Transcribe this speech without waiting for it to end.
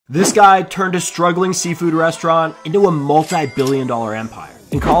This guy turned a struggling seafood restaurant into a multi-billion-dollar empire.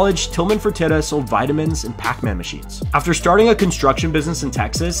 In college, Tillman Fertitta sold vitamins and Pac-Man machines. After starting a construction business in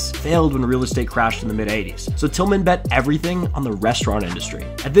Texas, failed when real estate crashed in the mid-80s, so Tillman bet everything on the restaurant industry.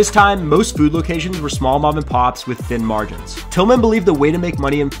 At this time, most food locations were small mom and pops with thin margins. Tillman believed the way to make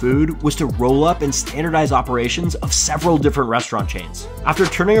money in food was to roll up and standardize operations of several different restaurant chains. After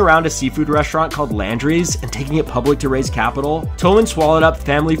turning around a seafood restaurant called Landry's and taking it public to raise capital, Tillman swallowed up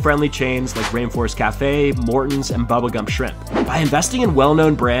family-friendly chains like Rainforest Cafe, Morton's, and Bubblegum Shrimp. By investing in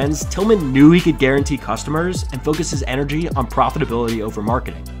well-known brands, Tillman knew he could guarantee customers and focus his energy on profitability over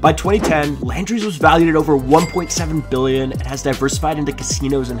marketing. By 2010, Landry's was valued at over $1.7 billion and has diversified into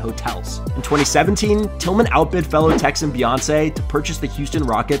casinos and hotels. In 2017, Tillman outbid fellow Texan Beyonce to purchase the Houston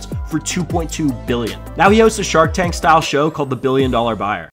Rockets for $2.2 billion. Now he hosts a Shark Tank-style show called The $1 Billion Buyer.